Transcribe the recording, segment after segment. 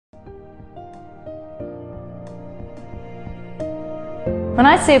When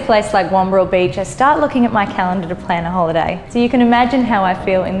I see a place like Wamberal Beach, I start looking at my calendar to plan a holiday. So you can imagine how I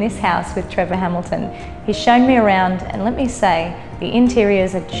feel in this house with Trevor Hamilton. He's shown me around, and let me say, the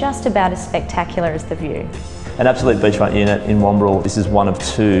interiors are just about as spectacular as the view. An absolute beachfront unit in Wamberal. This is one of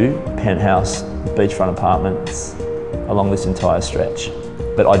 2 penthouse beachfront apartments along this entire stretch.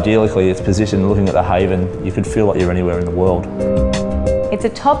 But ideally, it's positioned looking at the haven. You could feel like you're anywhere in the world. It's a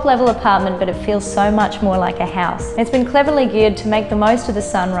top-level apartment, but it feels so much more like a house. It's been cleverly geared to make the most of the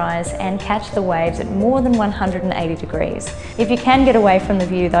sunrise and catch the waves at more than 180 degrees. If you can get away from the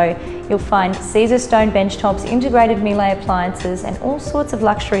view though, you'll find Caesar stone bench tops, integrated Miele appliances and all sorts of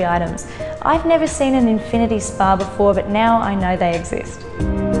luxury items. I've never seen an infinity spa before, but now I know they exist.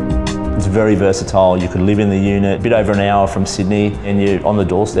 It's very versatile. You could live in the unit a bit over an hour from Sydney and you're on the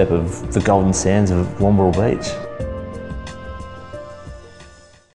doorstep of the golden sands of Wamberal Beach.